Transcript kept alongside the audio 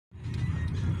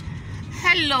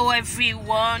Hello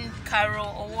everyone, Carol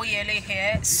Owoyele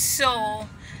here. So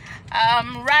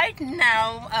right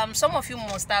now, some of you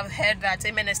must have heard that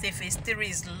MNSA Phase 3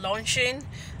 is launching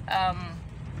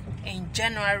in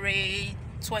January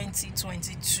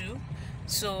 2022.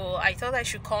 So I thought I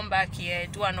should come back here,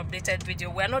 do an updated video.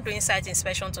 We're not doing site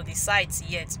inspection to the site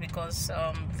yet because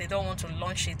they don't want to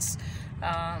launch it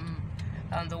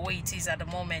the way it is at the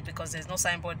moment, because there's no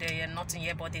signboard there yet, nothing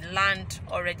yet, but the land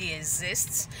already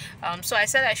exists. So I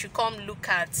said I should come look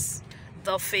at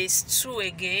the Phase 2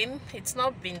 again. It's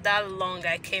not been that long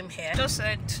I came here. Just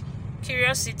said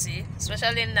curiosity,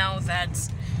 especially now that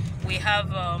we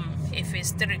have a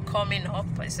Phase 3 coming up.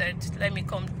 I said let me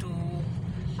come do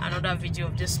another video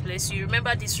of this place. You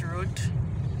remember this road?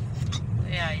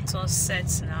 Yeah, it's all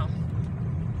set now.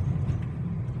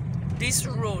 This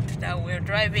road that we're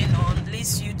driving on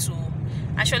leads you to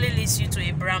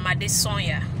Abraham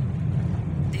Adesonya.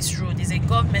 This road is a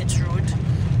government road,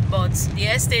 but the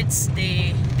estates,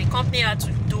 the company had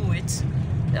to do it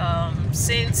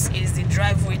since it's the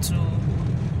driveway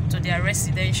to their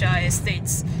residential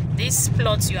estates. These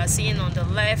plots you are seeing on the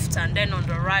left and then on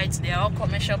the right, they are all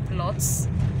commercial plots.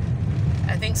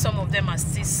 I think some of them are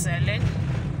still selling.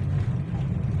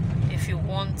 If you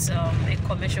want a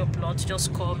commercial plot,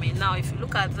 just call me. Now if you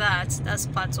look at that, that's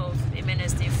part of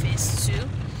MNSA Phase 2.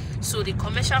 So the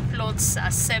commercial plots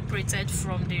are separated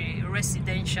from the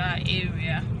residential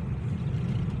area.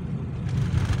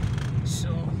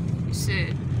 So you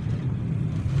see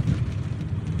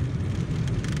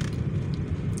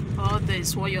all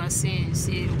this, what you are seeing, you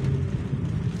see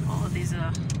all these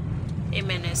are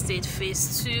MNSA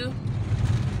Phase 2.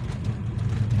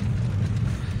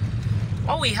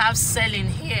 What we have selling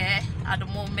here at the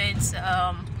moment,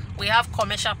 we have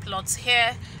commercial plots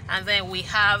here, and then we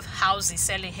have houses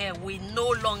selling here. We no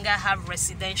longer have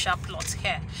residential plots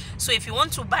here. So if you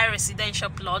want to buy residential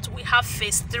plot, we have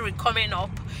Phase 3 coming up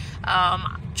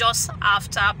just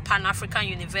after Pan-African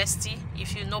University.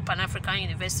 If you know Pan-African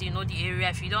University, you know the area.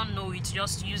 If you don't know it,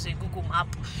 just use a Google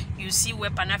map. You see where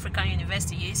Pan-African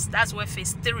University is. That's where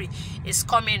Phase 3 is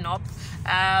coming up.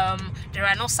 There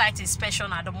are no site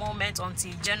inspection at the moment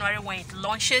until January when it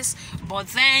launches, but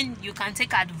then you can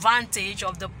take advantage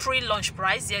of the pre-launch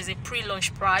price. There's a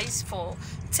pre-launch price for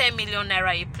 10 million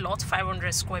naira a plot,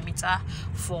 500 square meter,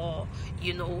 for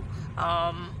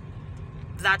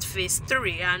that Phase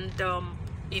 3. And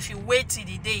if you wait till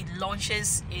the day it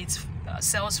launches, it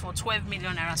sells for 12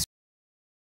 million naira.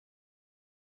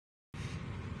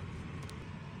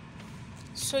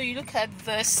 So you look at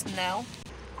this now.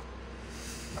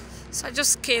 So I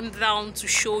just came down to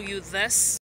show you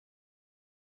this.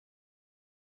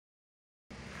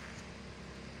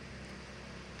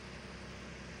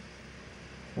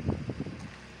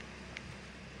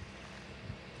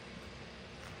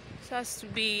 It has to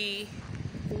be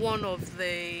one of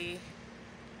the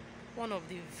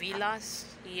villas.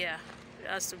 Yeah, it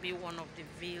has to be one of the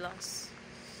villas.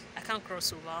 I can't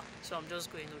cross over, so I'm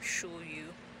just going to show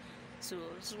you. So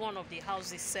this is one of the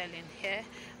houses selling here,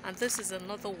 and this is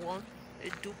another one, a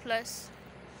duplex.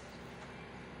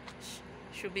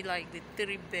 Should be like the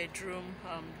 3-bedroom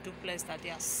duplex that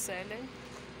they are selling.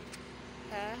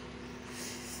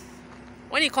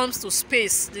 When it comes to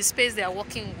space, the space they are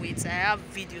working with, I have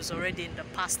videos already in the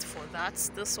past for that.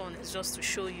 This one is just to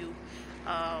show you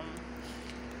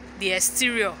the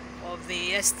exterior of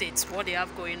the estate, what they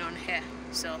have going on here.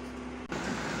 So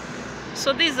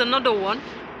this is another one.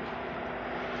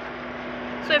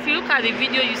 So if you look at the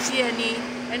video, you see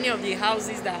any of the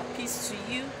houses that appeals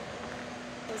to you.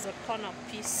 There's a corner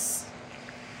piece.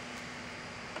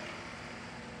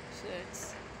 So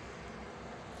it's,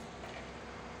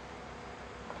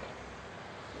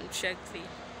 and check the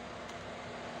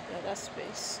other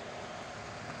space.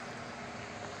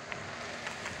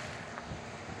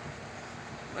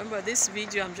 Remember, this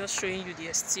video I'm just showing you the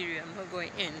exterior. I'm not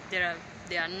going in. There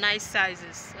are nice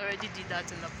sizes. I already did that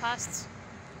in the past.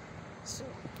 So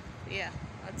yeah,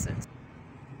 that's it.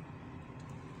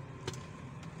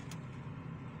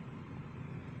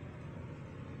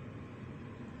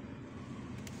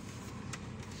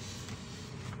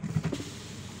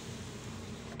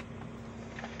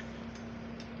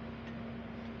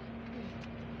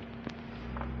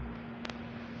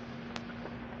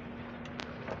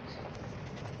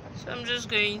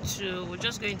 So we're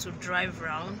just going to drive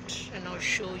around and I'll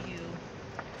show you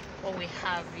what we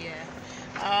have here.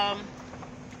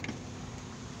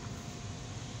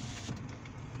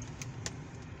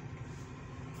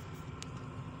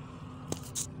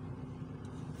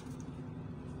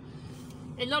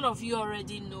 A lot of you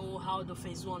already know how the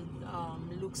Phase 1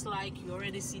 looks like. You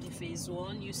already see the phase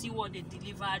 1. You see what they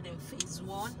delivered in phase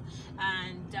 1,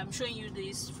 and I'm showing you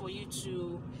this for you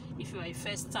to, if you're a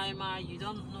first timer, you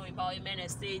don't know about Amen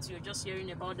Estates, you're just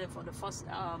hearing about them for the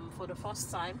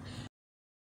first time.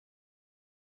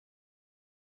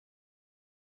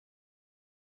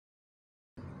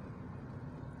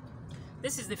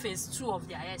 This is the phase 2 of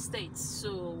their estate.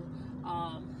 So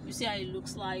you see how it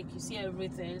looks like, you see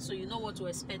everything, so you know what to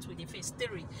expect with the phase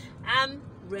 3. I'm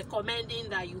recommending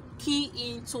that you key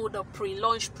into the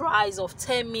pre-launch price of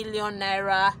 10 million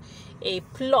naira a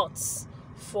plot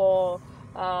for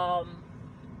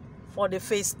the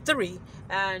phase 3,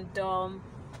 and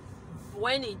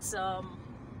when it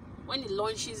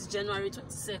launches January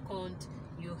 22nd,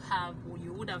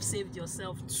 you would have saved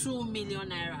yourself 2 million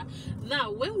naira.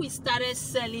 Now, when we started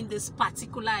selling this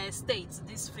particular estate,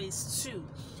 this phase 2,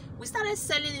 we started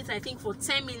selling it, I think, for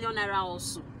 10 million naira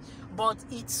also, but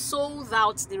it sold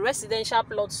out. The residential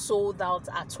plot sold out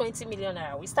at 20 million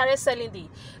naira. We started selling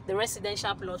the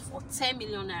residential plot for 10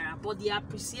 million naira, but the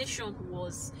appreciation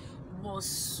was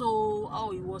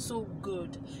so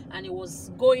good, and it was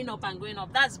going up and going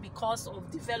up. That's because of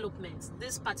development.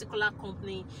 This particular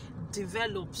company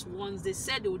develops. Once they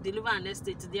said they will deliver an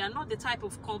estate, they are not the type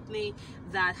of company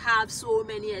that have so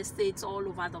many estates all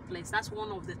over the place. That's one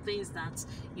of the things that,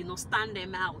 you know, stand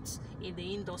them out in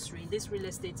the industry, in this real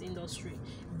estate industry.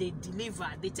 They deliver.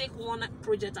 They take one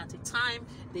project at a time.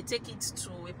 They take it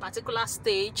to a particular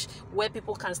stage where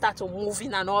people can start to move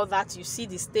in and all that. You see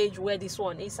the stage where this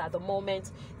one is at the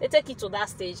moment. They take it to that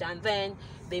stage, and then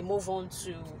they move on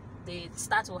to, they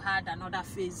start to add another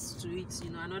phase to it, you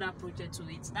know, another project to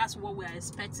it. That's what we are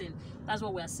expecting. That's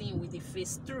what we are seeing with the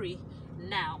phase 3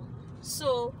 now.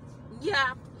 So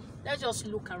yeah, let's just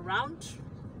look around.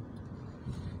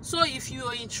 So if you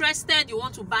are interested, you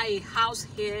want to buy a house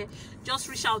here, just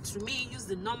reach out to me. Use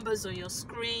the numbers on your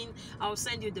screen. I'll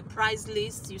send you the price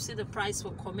list. You see the price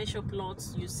for commercial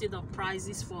plots. You see the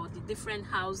prices for the different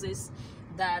houses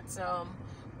that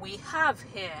we have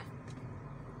here.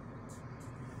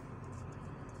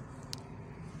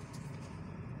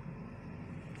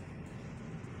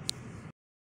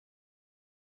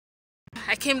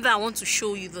 I came there, I want to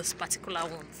show you this particular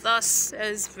one. This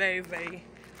is very, very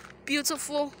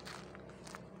beautiful.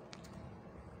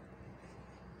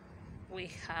 We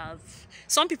have,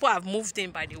 some people have moved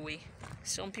in, by the way.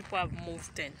 Some people have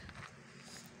moved in.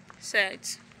 So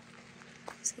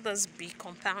this big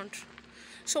compound.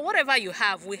 So whatever you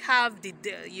have, we have the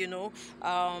you know,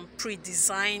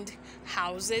 pre-designed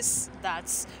houses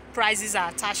that prices are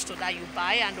attached to, that you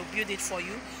buy and they'll build it for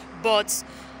you. But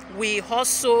we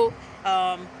also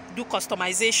do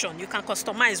customization. You can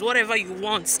customize whatever you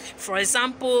want. For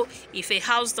example, if a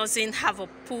house doesn't have a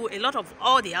pool,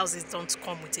 all the houses don't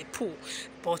come with a pool,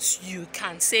 but you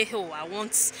can say, oh, I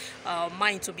want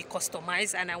mine to be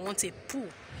customized and I want a pool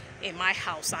in my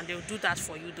house, and they'll do that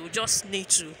for you. They'll just need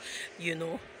to, you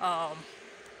know,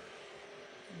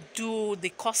 do the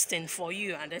costing for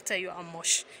you, and they tell you how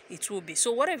much it will be.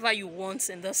 So whatever you want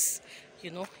in this,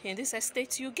 you know, in this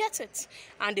estate, you get it.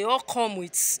 And they all come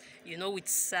with, you know,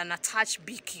 with an attached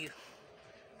BQ.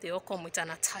 They all come with an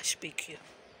attached BQ.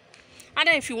 And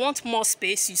then if you want more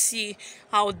space, you see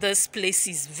how this place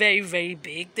is very, very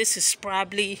big. This is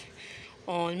probably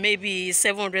on maybe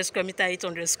 700 square meter,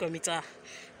 800 square meter,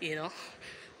 you know.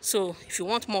 So if you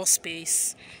want more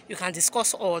space, you can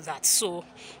discuss all that. So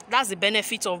that's the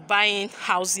benefit of buying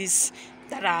houses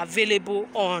that are available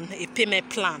on a payment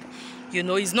plan. You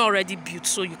know, it's not already built,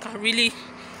 so you can really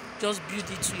just build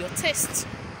it to your taste.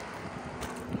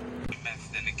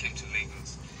 Then it came to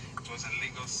Lagos. It was in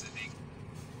Lagos City.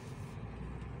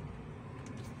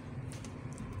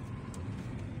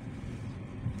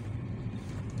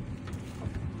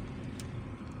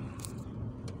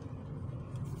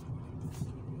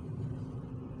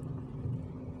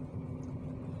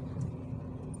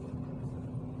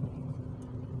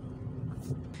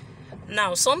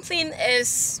 Now, something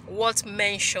is worth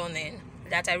mentioning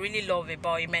that I really love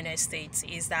about Amen Estates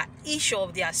is that each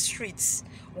of their streets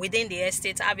within the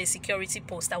estate have a security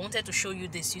post. I wanted to show you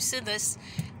this. You see this?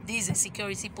 This is a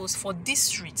security post for this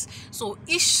street. So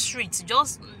each street,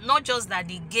 not just that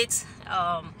the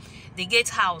gate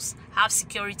house have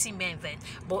security men there,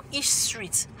 but each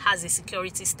street has a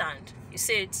security stand. You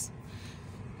see it?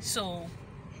 So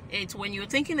when you're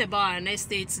thinking about an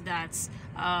estate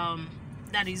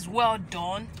that is well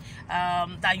done,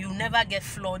 that you never get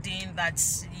flooding, that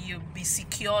you'll be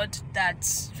secured, that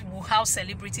will have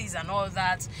celebrities and all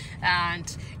that,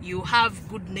 and you have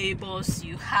good neighbors,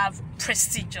 you have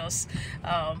prestigious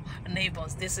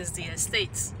neighbors, this is the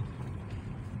estate.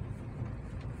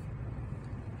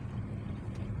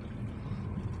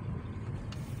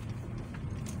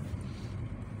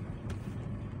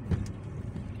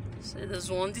 So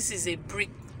there's one. This is a brick.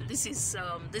 This is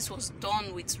this was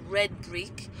done with red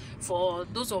brick. For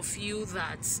those of you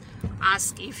that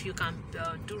ask if you can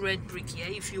do red brick here,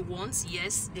 if you want,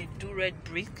 yes, they do red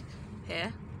brick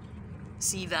here.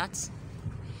 See that?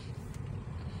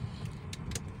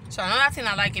 So another thing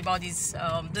I like about this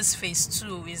this phase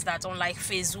 2 is that unlike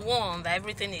phase 1, that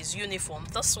everything is uniform,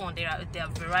 this one there are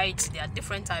variety, there are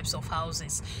different types of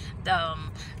houses,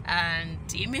 and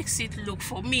it makes it look,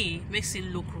 for me, makes it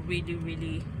look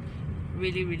really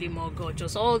more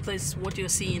gorgeous. All this what you're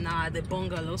seeing are the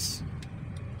bungalows,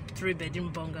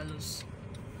 3-bedroom bungalows.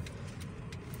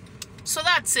 So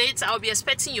that's it. I'll be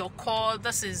expecting your call.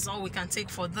 This is all we can take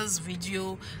for this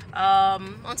video.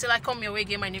 Until I come your way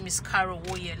again, my name is Carol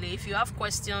Woyele. If you have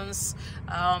questions,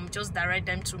 just direct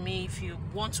them to me. If you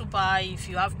want to buy, if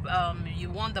you have you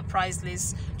want the price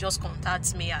list, just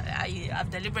contact me.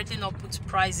 I've deliberately not put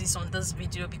prices on this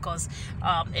video because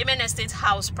Amen Estate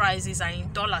house prices are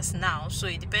in dollars now, so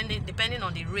it depending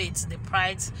on the rates, the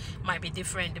price might be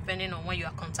different depending on when you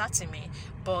are contacting me.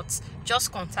 But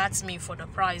just contact me for the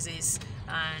prices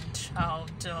and I'll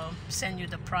send you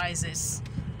the prices.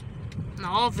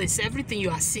 Now all this, everything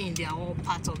you are seeing, they are all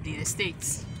part of the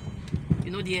estate. You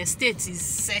know, the estate is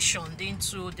sectioned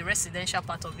into, the residential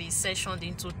part of it is sectioned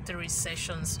into 3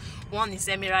 sections. One is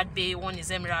Emerald Bay, one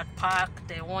is Emerald Park,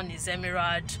 then one is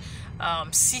Emerald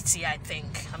City, I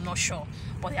think. I'm not sure,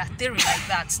 but there are 3 like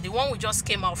that. The one we just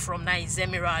came out from now is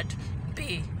Emerald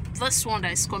Bay. This one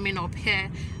that is coming up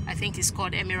here, I think is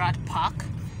called Emerald Park,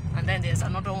 and then there's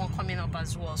another one coming up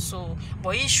as well. So,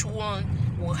 but each one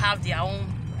will have their own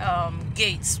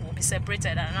gates, will be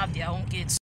separated and have their own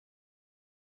gates.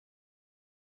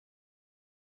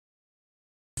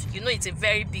 You know, it's a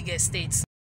very big estate.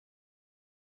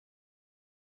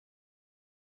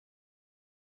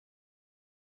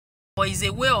 But it's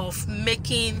a way of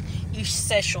making each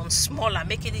session smaller,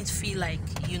 making it feel like,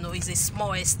 you know, it's a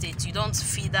small estate. You don't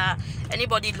feel that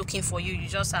anybody looking for you, you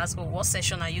just ask, oh, what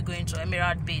session are you going to?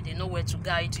 Emerald Bay. They know where to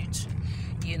guide you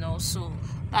to, you know. So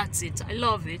that's it. I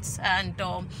love it. And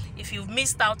if you've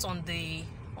missed out on the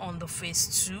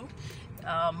phase 2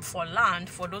 for land,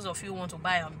 for those of you who want to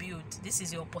buy and build, this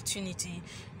is your opportunity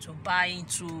to buy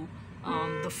into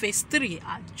the phase 3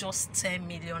 at just 10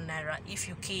 million naira. If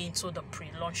you key into the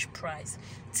pre-launch price,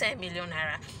 10 million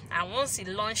naira, and once it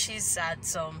launches at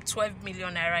 12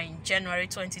 million naira in January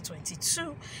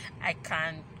 2022, I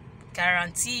can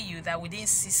guarantee you that within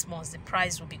 6 months the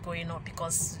price will be going up,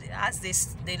 because as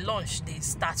they launch, they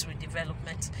start with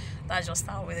development. That's just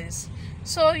how it is.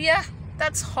 So yeah,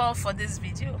 that's all for this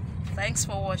video. Thanks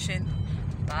for watching.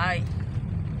 Bye.